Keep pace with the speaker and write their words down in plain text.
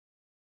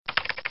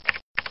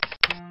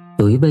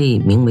有一位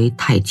名为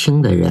太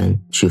清的人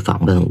去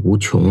访问无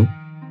穷。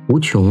无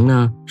穷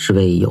呢是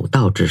位有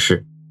道之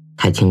士。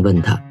太清问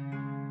他，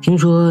听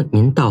说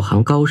您道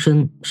行高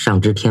深，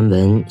上知天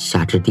文，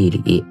下知地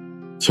理，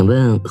请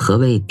问何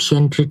谓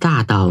天之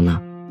大道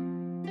呢？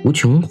无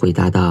穷回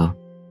答道，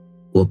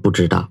我不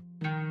知道。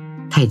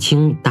太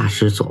清大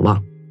失所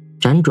望，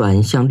辗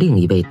转向另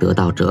一位得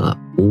道者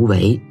无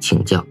为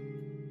请教，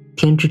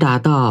天之大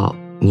道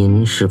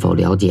您是否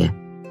了解？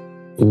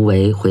无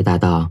为回答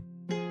道，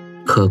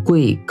可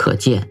贵可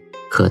见，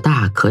可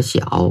大可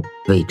小，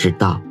谓之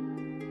道。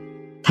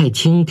太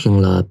清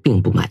听了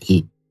并不满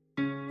意，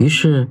于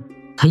是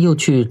他又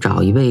去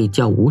找一位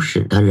叫无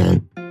始的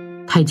人。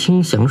太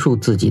清详述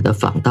自己的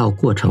访道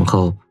过程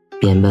后，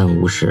便问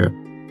无始，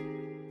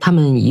他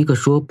们一个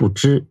说不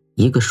知，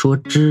一个说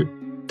知，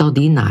到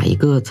底哪一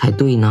个才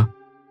对呢？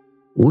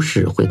无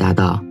始回答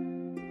道，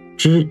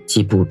知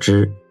即不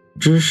知，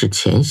知是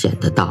浅显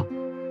的道，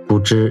不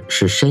知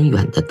是深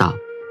远的道。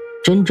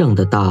真正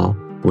的道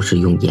不是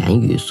用言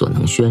语所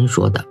能宣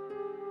说的，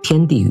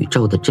天地宇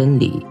宙的真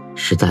理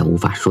实在无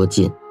法说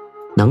尽，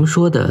能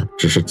说的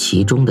只是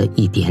其中的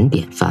一点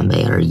点范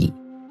围而已。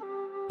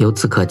由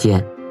此可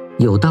见，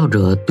有道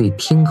者对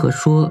听和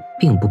说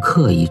并不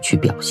刻意去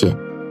表现，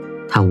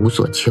他无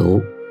所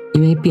求，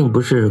因为并不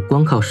是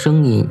光靠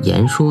声音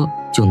言说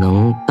就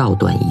能道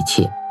断一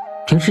切。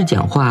平时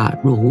讲话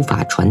若无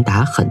法传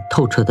达很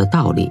透彻的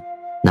道理，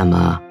那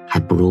么还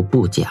不如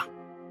不讲。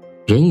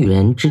人与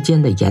人之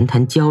间的言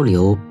谈交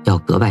流要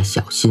格外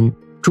小心，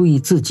注意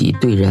自己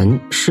对人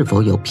是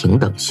否有平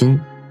等心。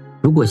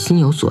如果心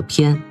有所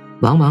偏，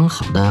往往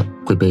好的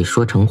会被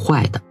说成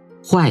坏的，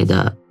坏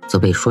的则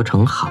被说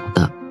成好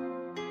的。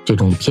这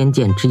种偏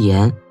见之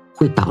言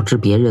会导致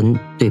别人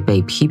对被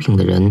批评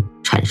的人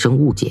产生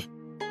误解。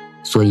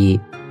所以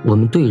我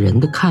们对人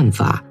的看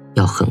法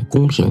要很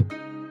公平，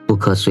不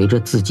可随着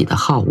自己的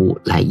好恶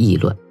来议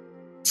论。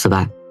此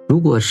外，如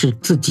果是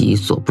自己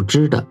所不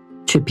知的，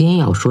却偏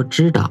要说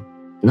知道，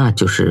那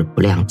就是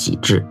不量己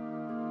智。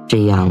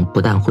这样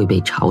不但会被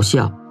嘲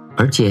笑，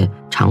而且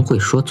常会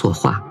说错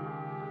话。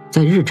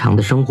在日常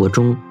的生活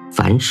中，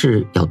凡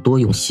事要多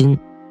用心，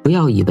不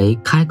要以为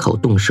开口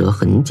动舌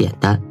很简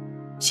单，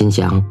心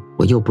想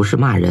我又不是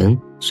骂人，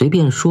随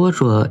便说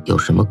说有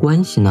什么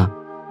关系呢？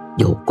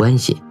有关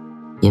系，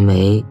因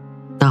为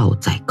道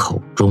在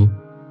口中。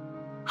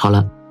好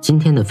了，今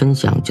天的分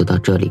享就到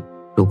这里。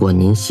如果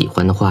您喜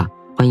欢的话，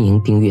欢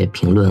迎订阅、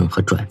评论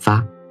和转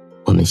发。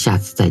我们下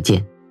次再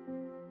见，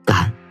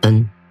感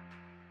恩。